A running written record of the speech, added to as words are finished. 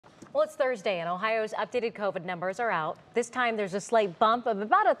Well, it's Thursday, and Ohio's updated COVID numbers are out. This time, there's a slight bump of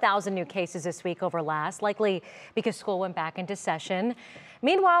about 1,000 new cases this week over last, likely because school went back into session.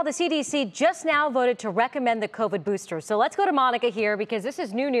 Meanwhile, the CDC just now voted to recommend the COVID booster. So let's go to Monica here because this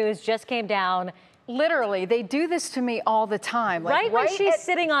is new news, just came down. Literally, they do this to me all the time. Right when she's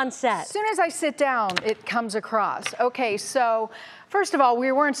sitting on set. As soon as I sit down, it comes across. Okay, so first of all,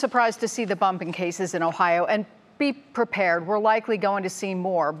 we weren't surprised to see the bump in cases in Ohio, and be prepared. We're likely going to see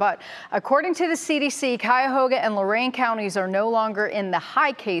more. But according to the CDC, Cuyahoga and Lorain counties are no longer in the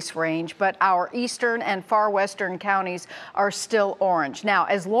high case range, but our eastern and far western counties are still orange. Now,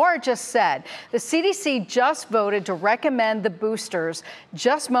 as Laura just said, the CDC just voted to recommend the boosters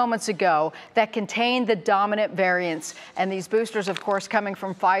just moments ago that contain the dominant variants. And these boosters, of course, coming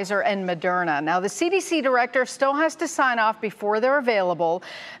from Pfizer and Moderna. Now, the CDC director still has to sign off before they're available.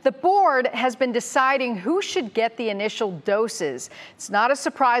 The board has been deciding who should get the initial doses. It's not a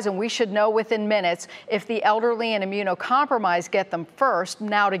surprise, and we should know within minutes if the elderly and immunocompromised get them first.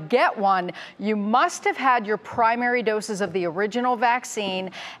 Now, to get one, you must have had your primary doses of the original vaccine,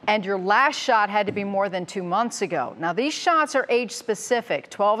 and your last shot had to be more than 2 months ago. Now, these shots are age specific,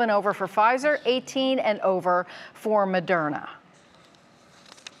 12 and over for Pfizer, 18 and over for Moderna.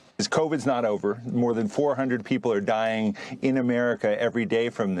 COVID's not over. More than 400 people are dying in America every day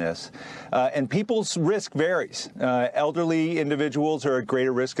from this. And people's risk varies. Elderly individuals are at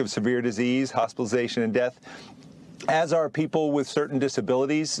greater risk of severe disease, hospitalization, and death, as are people with certain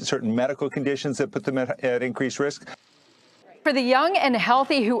disabilities, certain medical conditions that put them at increased risk. For the young and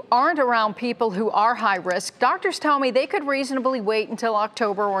healthy who aren't around people who are high risk, doctors tell me they could reasonably wait until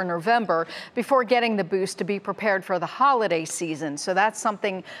October or November before getting the boost to be prepared for the holiday season. So that's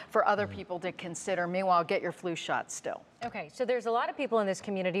something for other people to consider. Meanwhile, get your flu shot still. Okay, so there's a lot of people in this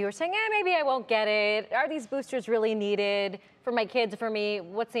community who are saying, maybe I won't get it. Are these boosters really needed for my kids, for me?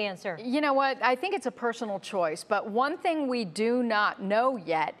 What's the answer? You know what? I think it's a personal choice. But one thing we do not know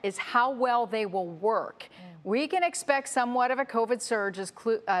yet is how well they will work. We can expect somewhat of a COVID surge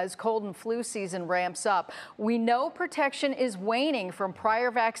as cold and flu season ramps up. We know protection is waning from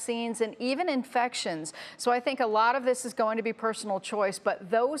prior vaccines and even infections. So I think a lot of this is going to be personal choice. But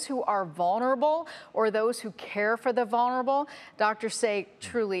those who are vulnerable or those who care for the vulnerable, doctors say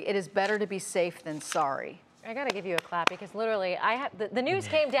truly it is better to be safe than sorry. I got to give you a clap because literally the news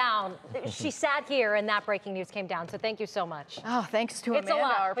came down. She sat here and that breaking news came down. So thank you so much. Oh, thanks to Amanda,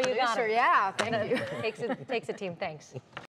 our but producer. You got it. Yeah, thank you. Takes a team. Thanks.